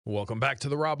Welcome back to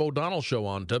the Rob O'Donnell Show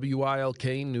on WILK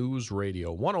News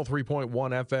Radio, 103.1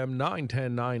 FM,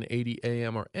 910, 980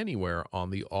 AM, or anywhere on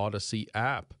the Odyssey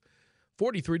app.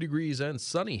 43 degrees and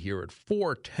sunny here at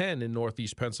 410 in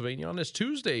Northeast Pennsylvania on this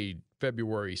Tuesday,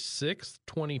 February 6th,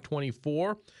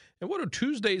 2024. And what do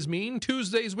Tuesdays mean?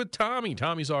 Tuesdays with Tommy.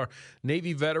 Tommy's our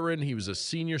Navy veteran. He was a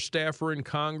senior staffer in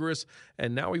Congress,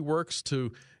 and now he works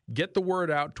to get the word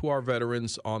out to our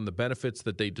veterans on the benefits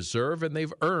that they deserve and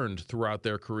they've earned throughout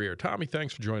their career. Tommy,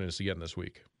 thanks for joining us again this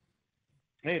week.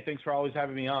 Hey, thanks for always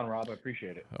having me on, Rob. I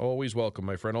appreciate it. Always welcome,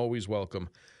 my friend. Always welcome.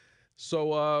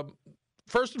 So,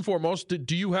 first and foremost,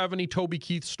 do you have any Toby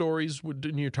Keith stories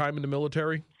in your time in the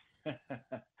military?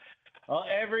 Well,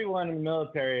 everyone in the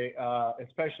military,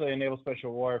 especially in Naval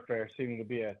Special Warfare, seemed to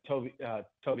be a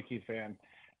Toby Keith fan.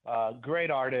 Great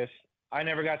artist. I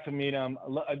never got to meet him.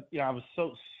 I was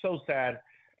so sad.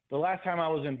 The last time I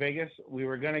was in Vegas, we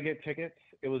were going to get tickets.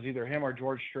 It was either him or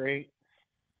George Strait.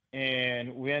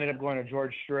 And we ended up going to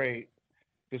George Strait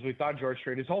because we thought George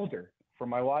Strait is older for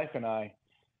my wife and I.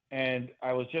 And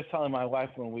I was just telling my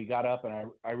wife when we got up,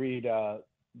 and I read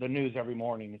the news every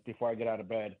morning before I get out of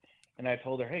bed. And I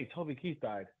told her, hey, Toby Keith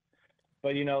died.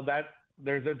 But, that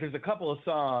there's a couple of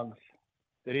songs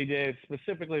that he did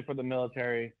specifically for the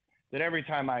military that every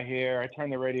time I hear, I turn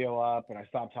the radio up and I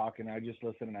stop talking. I just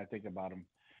listen and I think about them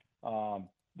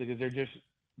because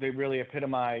they really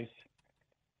epitomize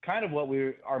kind of what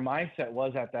our mindset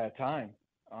was at that time.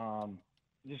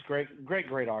 Just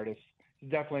great artist.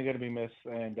 He's definitely going to be missed.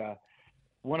 And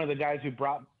one of the guys who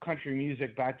brought country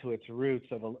music back to its roots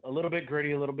of a little bit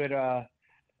gritty, a little bit,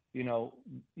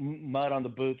 mud on the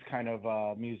boots kind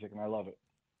of music. And I love it.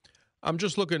 I'm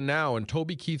just looking now, and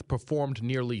Toby Keith performed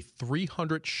nearly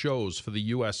 300 shows for the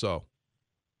USO.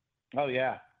 Oh,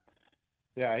 yeah.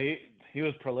 Yeah, he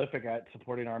was prolific at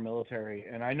supporting our military.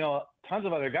 And I know tons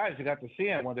of other guys who got to see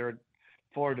him when they were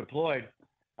forward deployed.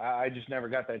 I just never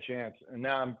got that chance. And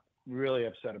now I'm really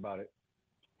upset about it.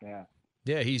 Yeah.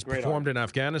 Yeah, he's performed in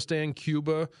Afghanistan,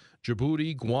 Cuba,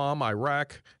 Djibouti, Guam,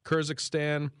 Iraq,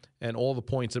 Kyrgyzstan, and all the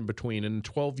points in between. In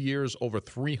 12 years, over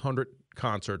 300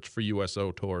 concerts for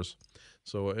USO tours.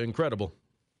 So incredible.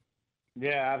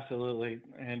 Yeah, absolutely.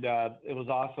 And it was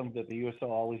awesome that the USO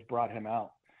always brought him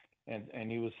out,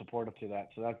 and he was supportive to that.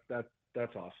 So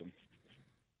that's awesome.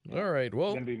 All right.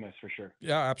 Well, going to be missed for sure.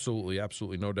 Yeah,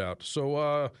 absolutely, no doubt.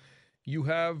 So you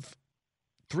have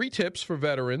 3 tips for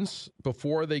veterans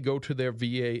before they go to their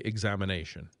VA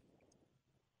examination.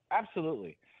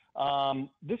 Absolutely.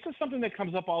 This is something that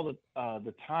comes up all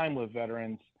the time with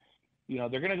veterans. They're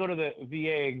going to go to the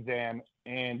VA exam,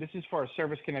 and this is for a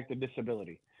service-connected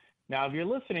disability. Now, if you're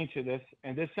listening to this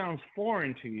and this sounds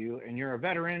foreign to you and you're a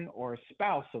veteran or a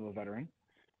spouse of a veteran,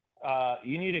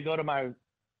 you need to go to my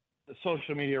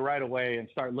social media right away and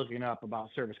start looking up about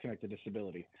service-connected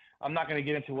disability. I'm not going to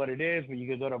get into what it is, but you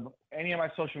can go to any of my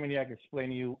social media. I can explain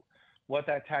to you what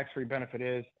that tax-free benefit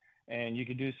is, and you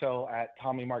can do so at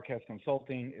Tommy Marquez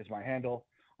Consulting is my handle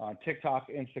on TikTok,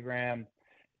 Instagram,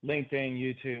 LinkedIn,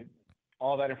 YouTube.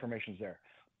 All that information is there.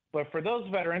 But for those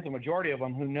veterans, the majority of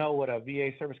them who know what a VA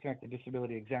service-connected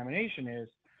disability examination is,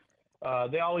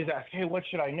 they always ask, hey, what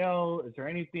should I know? Is there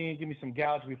anything? Give me some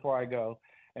gouge before I go.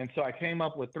 And so I came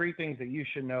up with 3 things that you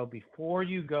should know before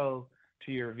you go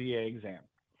to your VA exam.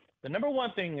 The number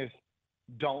one thing is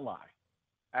don't lie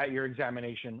at your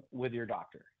examination with your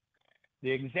doctor. The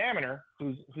examiner,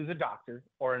 who's a doctor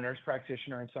or a nurse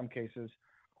practitioner in some cases,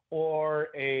 or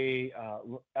a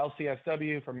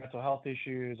LCSW for mental health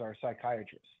issues, or a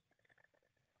psychiatrist.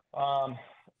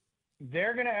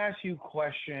 They're going to ask you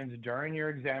questions during your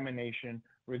examination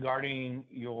regarding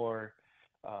your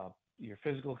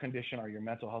physical condition or your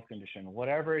mental health condition,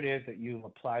 whatever it is that you've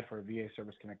applied for a VA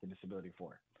service-connected disability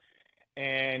for.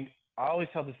 And I always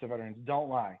tell this to veterans, don't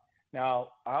lie.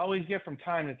 Now, I always get from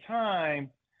time to time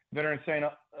veterans saying,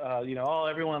 oh,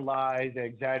 everyone lies, they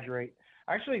exaggerate.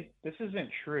 Actually, this isn't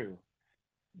true.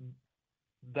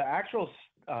 The actual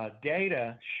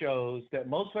data shows that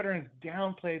most veterans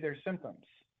downplay their symptoms.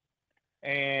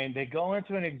 And they go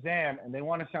into an exam and they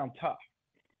want to sound tough.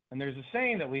 And there's a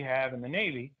saying that we have in the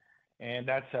Navy, and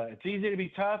that's it's easy to be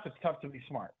tough, it's tough to be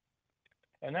smart.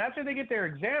 And after they get their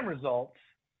exam results,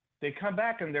 they come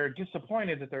back and they're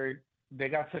disappointed that they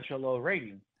got such a low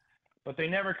rating. But they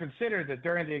never considered that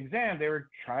during the exam, they were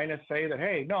trying to say that,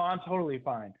 hey, no, I'm totally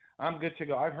fine. I'm good to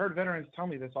go. I've heard veterans tell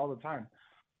me this all the time,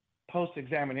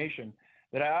 post-examination,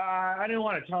 that I didn't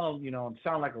want to tell them,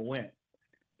 sound like a wimp.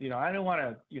 I didn't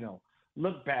want to,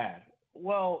 look bad.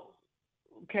 Well,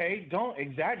 okay, don't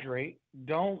exaggerate.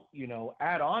 Don't,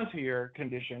 add on to your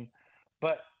condition,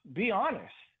 but be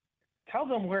honest. Tell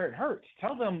them where it hurts.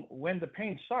 Tell them when the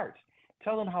pain starts.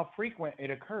 Tell them how frequent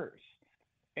it occurs.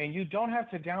 And you don't have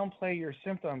to downplay your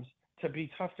symptoms to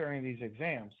be tough during these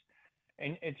exams.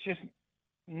 And it's just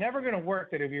never going to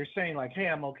work that if you're saying like, hey,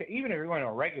 I'm okay, even if you're going to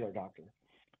a regular doctor,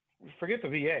 forget the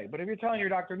VA. But if you're telling your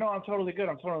doctor, no, I'm totally good,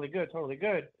 I'm totally good, totally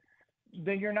good,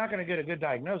 then you're not going to get a good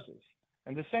diagnosis.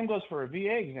 And the same goes for a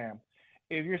VA exam.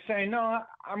 If you're saying, no,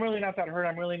 I'm really not that hurt,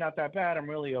 I'm really not that bad, I'm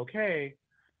really okay,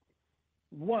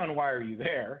 one, why are you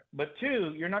there? But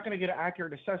two, you're not going to get an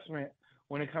accurate assessment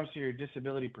when it comes to your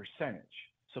disability percentage.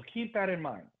 So keep that in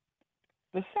mind.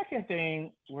 The second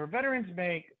thing where veterans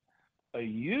make a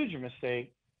huge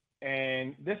mistake,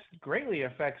 and this greatly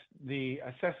affects the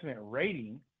assessment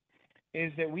rating,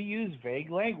 is that we use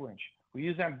vague language. We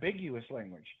use ambiguous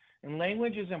language. And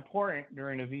language is important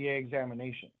during a VA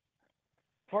examination.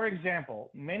 For example,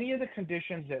 many of the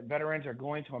conditions that veterans are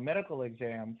going to a medical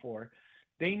exam for,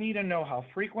 they need to know how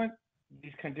frequent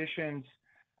these conditions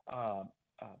uh,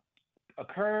 uh,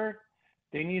 occur.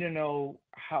 They need to know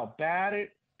how bad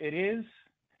it is,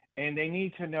 and they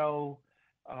need to know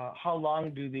how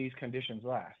long do these conditions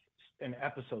last and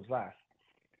episodes last.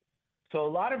 So a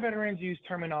lot of veterans use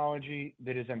terminology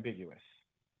that is ambiguous.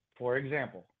 For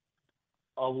example,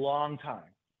 a long time.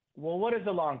 Well, what is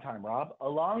a long time, Rob? A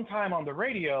long time on the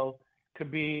radio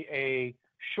could be a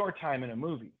short time in a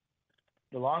movie.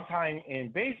 The long time in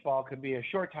baseball could be a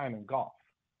short time in golf,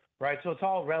 right? So it's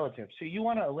all relative. So you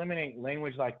want to eliminate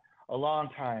language like a long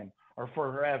time or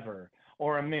forever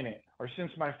or a minute or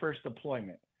since my first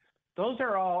deployment. Those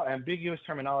are all ambiguous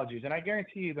terminologies. And I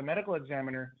guarantee you the medical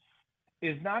examiner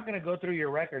is not going to go through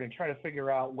your record and try to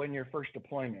figure out when your first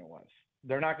deployment was.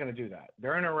 They're not going to do that.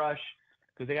 They're in a rush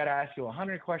because they got to ask you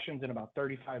 100 questions in about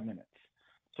 35 minutes.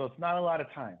 So it's not a lot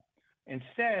of time.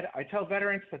 Instead, I tell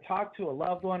veterans to talk to a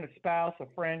loved one, a spouse, a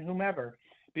friend, whomever,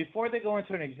 before they go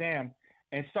into an exam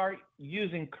and start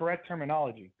using correct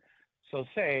terminology. So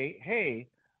say, hey,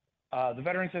 the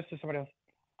veteran says to somebody else,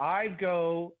 I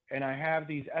go and I have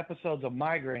these episodes of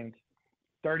migraines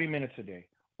 30 minutes a day,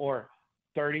 or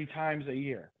 30 times a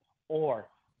year, or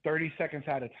 30 seconds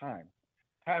at a time.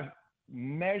 Have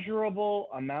measurable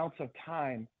amounts of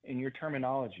time in your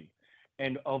terminology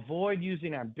and avoid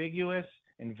using ambiguous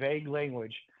and vague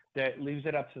language that leaves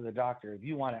it up to the doctor if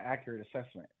you want an accurate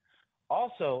assessment.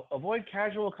 Also, avoid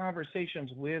casual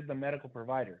conversations with the medical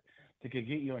provider that could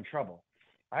get you in trouble.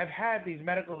 I've had these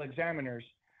medical examiners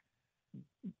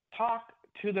talk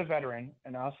to the veteran,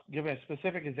 and I'll give a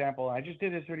specific example. I just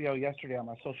did this video yesterday on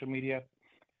my social media.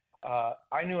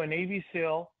 I knew a Navy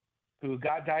SEAL who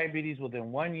got diabetes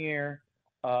within 1 year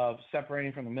of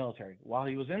separating from the military. While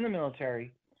he was in the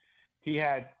military, he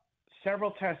had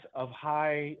several tests of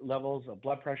high levels of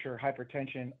blood pressure,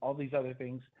 hypertension, all these other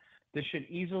things that should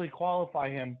easily qualify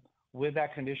him with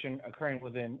that condition occurring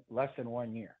within less than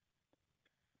 1 year.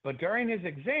 But during his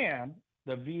exam,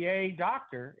 the VA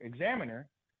doctor, examiner,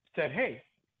 said, hey,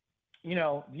 you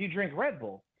know, do you drink Red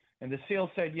Bull? And the SEAL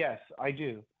said, yes, I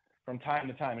do from time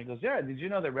to time. He goes, yeah, did you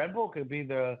know that Red Bull could be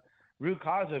the root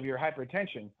cause of your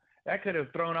hypertension? That could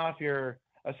have thrown off your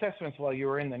assessments while you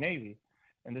were in the Navy.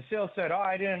 And the SEAL said, oh,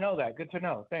 I didn't know that. Good to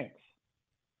know. Thanks.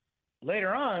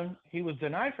 Later on, he was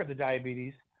denied for the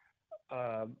diabetes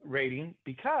rating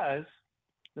because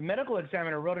the medical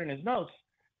examiner wrote in his notes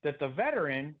that the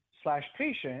veteran /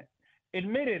 patient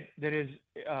admitted that his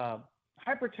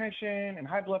hypertension and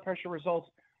high blood pressure results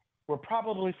were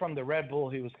probably from the Red Bull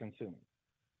he was consuming.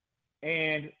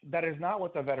 And that is not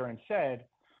what the veteran said,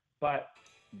 but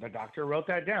the doctor wrote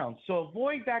that down. So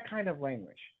avoid that kind of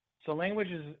language. So language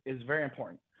is very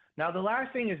important. Now, the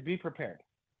last thing is be prepared.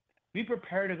 Be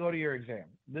prepared to go to your exam.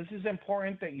 This is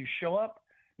important that you show up,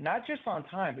 not just on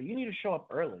time, but you need to show up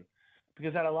early.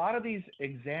 Because at a lot of these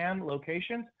exam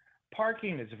locations,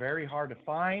 parking is very hard to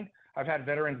find. I've had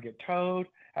veterans get towed.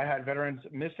 I had veterans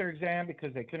miss their exam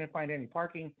because they couldn't find any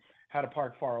parking, had to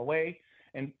park far away.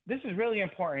 And this is really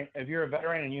important if you're a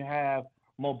veteran and you have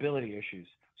mobility issues.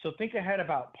 So think ahead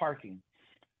about parking.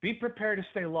 Be prepared to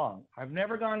stay long. I've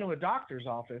never gone to a doctor's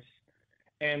office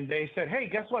and they said, hey,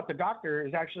 guess what? The doctor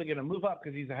is actually going to move up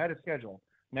because he's ahead of schedule.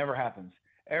 Never happens.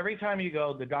 Every time you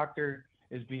go, the doctor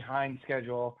is behind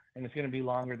schedule and it's going to be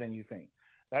longer than you think.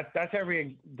 That's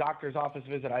every doctor's office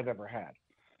visit I've ever had.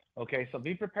 Okay, so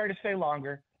be prepared to stay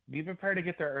longer. Be prepared to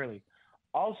get there early.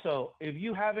 Also, if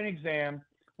you have an exam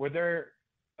where they're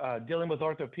dealing with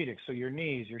orthopedics, so your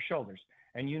knees, your shoulders,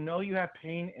 and you know you have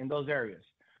pain in those areas,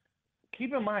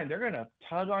 keep in mind they're going to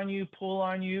tug on you, pull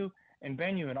on you, and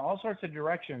bend you in all sorts of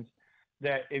directions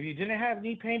that if you didn't have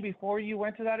knee pain before you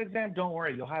went to that exam, don't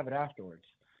worry, you'll have it afterwards.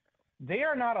 They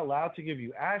are not allowed to give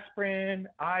you aspirin,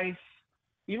 ice,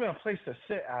 even a place to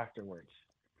sit afterwards.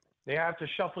 They have to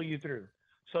shuffle you through.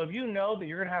 So if you know that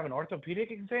you're going to have an orthopedic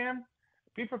exam,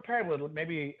 be prepared with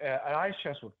maybe an ice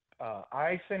chest with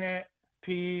ice in it,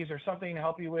 peas or something to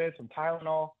help you with, some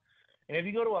Tylenol. And if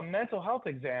you go to a mental health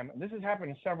exam, and this has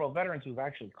happened to several veterans who've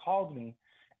actually called me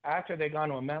after they've gone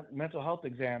to a mental health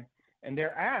exam, and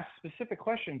they're asked specific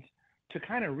questions to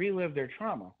kind of relive their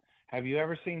trauma. Have you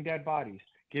ever seen dead bodies?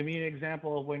 Give me an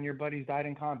example of when your buddies died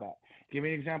in combat. Give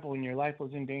me an example when your life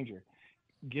was in danger.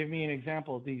 Give me an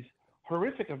example of these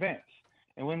horrific events.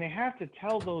 And when they have to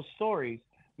tell those stories,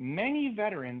 many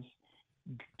veterans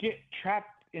get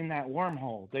trapped in that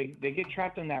wormhole. They get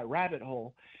trapped in that rabbit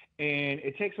hole, and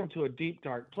it takes them to a deep,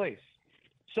 dark place.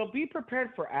 So be prepared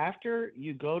for after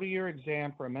you go to your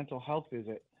exam for a mental health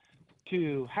visit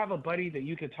to have a buddy that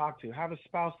you could talk to, have a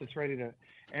spouse that's ready to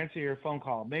answer your phone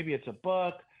call. Maybe it's a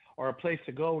book or a place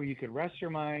to go where you could rest your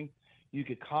mind, you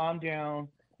could calm down,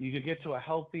 you could get to a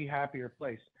healthy, happier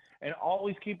place. And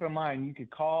always keep in mind, you could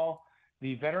call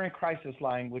the Veteran Crisis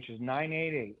Line, which is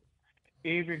 988,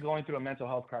 if you're going through a mental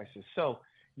health crisis. So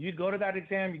you go to that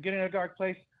exam, you get in a dark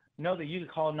place, know that you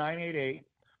could call 988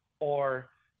 or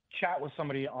chat with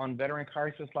somebody on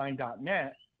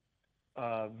veterancrisisline.net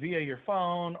via your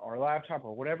phone or laptop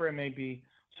or whatever it may be.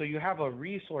 So you have a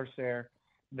resource there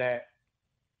that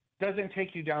doesn't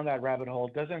take you down that rabbit hole,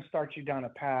 doesn't start you down a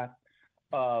path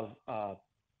of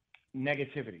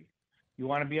negativity. You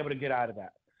want to be able to get out of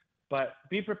that. But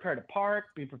be prepared to park,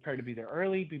 be prepared to be there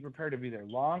early, be prepared to be there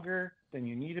longer than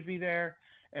you need to be there,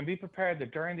 and be prepared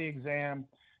that during the exam,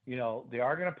 they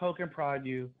are going to poke and prod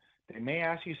you. They may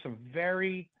ask you some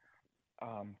very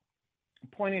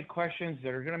pointed questions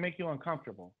that are going to make you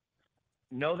uncomfortable.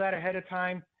 Know that ahead of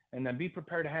time, and then be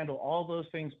prepared to handle all those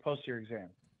things post your exam.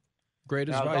 Great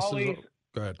advice.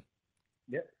 Go ahead.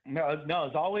 No,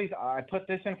 as always, I put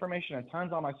this information and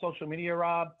tons on my social media,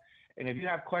 Rob. And if you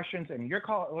have questions, and your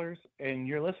callers and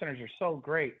your listeners are so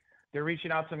great, they're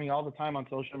reaching out to me all the time on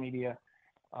social media.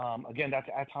 Again, that's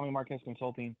at Tommy Marquez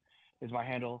Consulting is my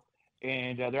handle.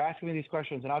 And they're asking me these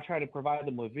questions, and I'll try to provide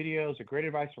them with videos or great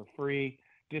advice for free,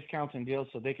 discounts and deals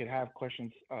so they could have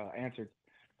questions answered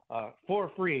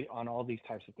for free on all these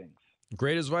types of things.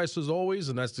 Great advice as always,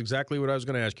 and that's exactly what I was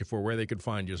going to ask you for, where they could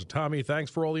find you. So, Tommy,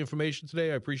 thanks for all the information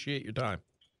today. I appreciate your time.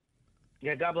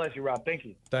 Yeah, God bless you, Rob. Thank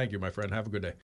you. Thank you, my friend. Have a good day.